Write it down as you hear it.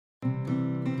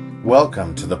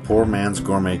Welcome to the Poor Man's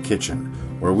Gourmet Kitchen,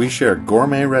 where we share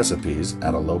gourmet recipes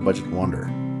at a low-budget wonder.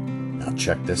 Now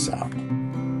check this out.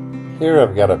 Here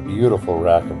I've got a beautiful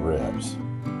rack of ribs.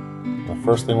 The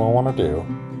first thing we want to do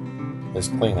is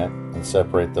clean it and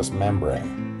separate this membrane.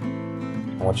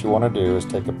 And what you want to do is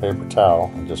take a paper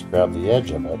towel and just grab the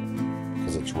edge of it,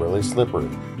 because it's really slippery.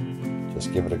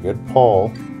 Just give it a good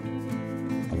pull,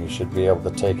 and you should be able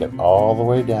to take it all the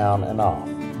way down and off.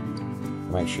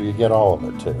 Make sure you get all of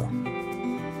it too.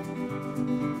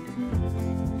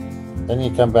 Then you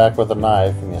come back with a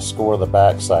knife and you score the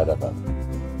back side of it.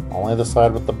 Only the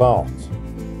side with the bones.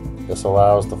 This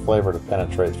allows the flavor to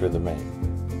penetrate through the meat.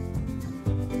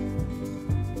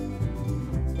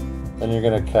 Then you're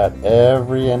going to cut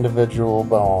every individual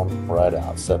bone right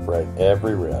out. Separate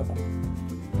every rib.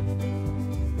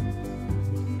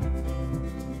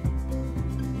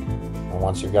 And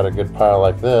once you've got a good pile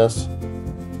like this,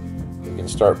 you can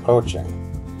start poaching.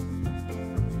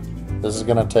 This is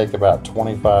going to take about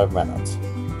 25 minutes.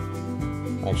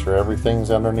 Make sure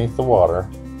everything's underneath the water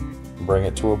and bring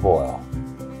it to a boil.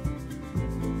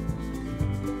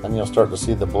 Then you'll start to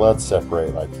see the blood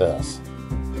separate like this.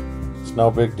 It's no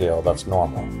big deal, that's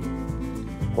normal.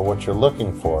 But what you're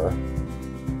looking for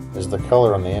is the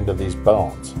color on the end of these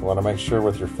bones. You want to make sure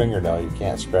with your fingernail you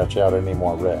can't scratch out any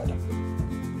more red.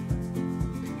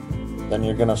 Then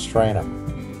you're going to strain them.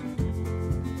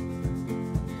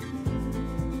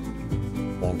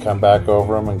 Then come back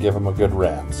over them and give them a good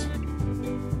rinse.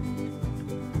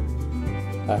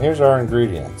 Now here's our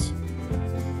ingredients: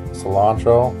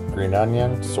 cilantro, green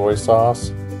onion, soy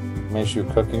sauce,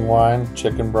 Michoud cooking wine,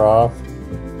 chicken broth.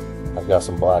 I've got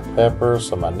some black pepper,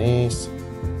 some anise,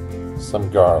 some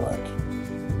garlic.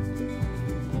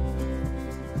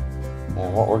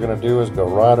 And what we're going to do is go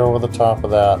right over the top of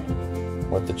that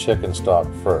with the chicken stock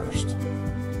first.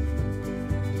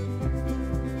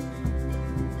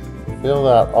 Fill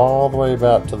that all the way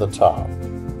back to the top.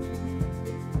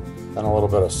 Then a little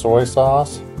bit of soy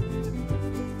sauce.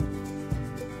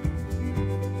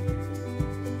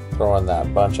 Throw in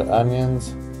that bunch of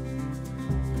onions,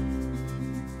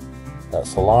 that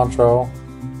cilantro,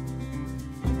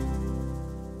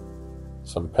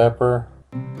 some pepper,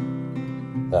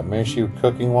 that Michoud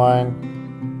cooking wine,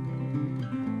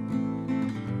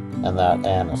 and that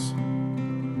anise.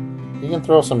 You can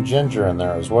throw some ginger in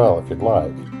there as well if you'd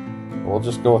like. We'll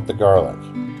just go with the garlic.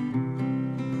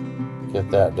 Get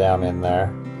that down in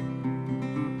there.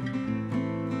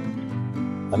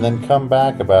 And then come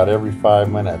back about every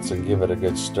 5 minutes and give it a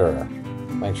good stir.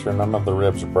 Make sure none of the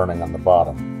ribs are burning on the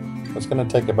bottom. It's going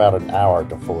to take about an hour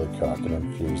to fully cook and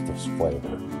infuse this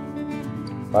flavor.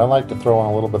 I like to throw in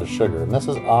a little bit of sugar, and this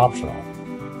is optional.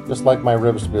 Just like my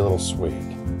ribs to be a little sweet.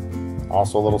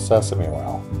 Also a little sesame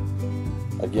oil.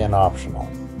 Again, optional.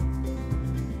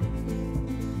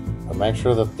 But make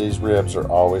sure that these ribs are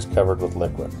always covered with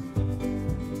liquid.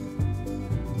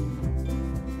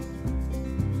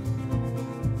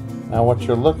 Now what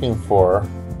you're looking for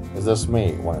is this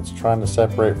meat. When it's trying to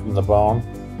separate from the bone,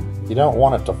 you don't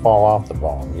want it to fall off the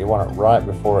bone. You want it right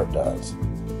before it does.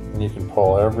 And you can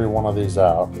pull every one of these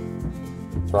out,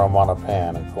 throw them on a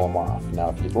pan and pull them off.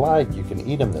 Now if you'd like, you can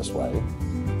eat them this way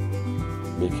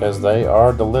because they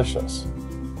are delicious.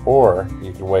 Or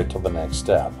you can wait till the next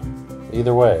step.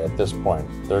 Either way, at this point,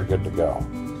 they're good to go.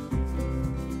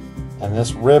 And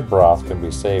this rib broth can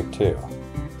be saved too.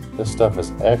 This stuff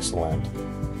is excellent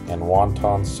in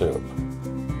wonton soup.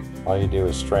 All you do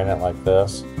is strain it like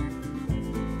this.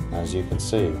 As you can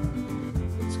see,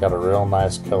 it's got a real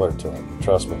nice color to it.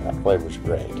 Trust me, that flavor's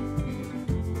great.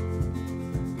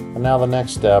 And now the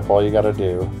next step, all you got to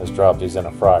do is drop these in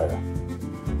a fryer.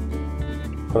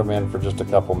 Put them in for just a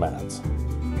couple minutes.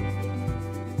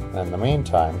 And in the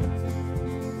meantime,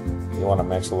 you want to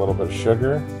mix a little bit of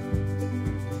sugar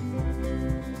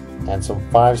and some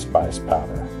 5-spice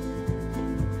powder.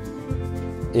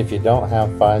 If you don't have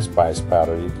 5-spice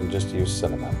powder, you can just use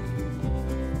cinnamon.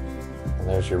 And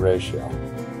there's your ratio.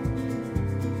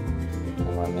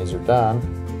 And when these are done,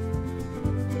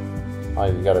 all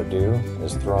you've got to do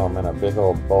is throw them in a big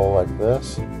old bowl like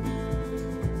this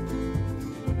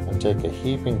and take a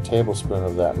heaping tablespoon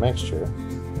of that mixture,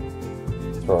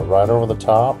 throw it right over the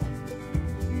top,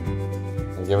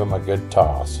 and give them a good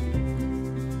toss.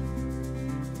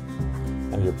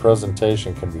 And your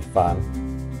presentation can be fun,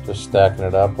 just stacking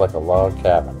it up like a log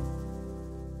cabin.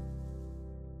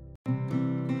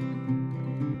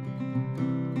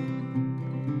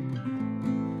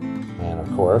 And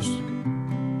of course,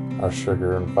 our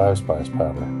sugar and 5-spice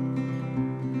powder.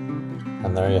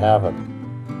 And there you have it.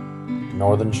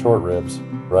 Northern short ribs,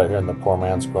 right here in the Poor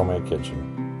Man's Gourmet Kitchen.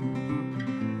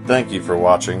 Thank you for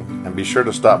watching, and be sure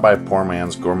to stop by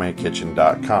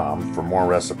PoorMansGourmetKitchen.com for more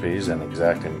recipes and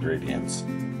exact ingredients.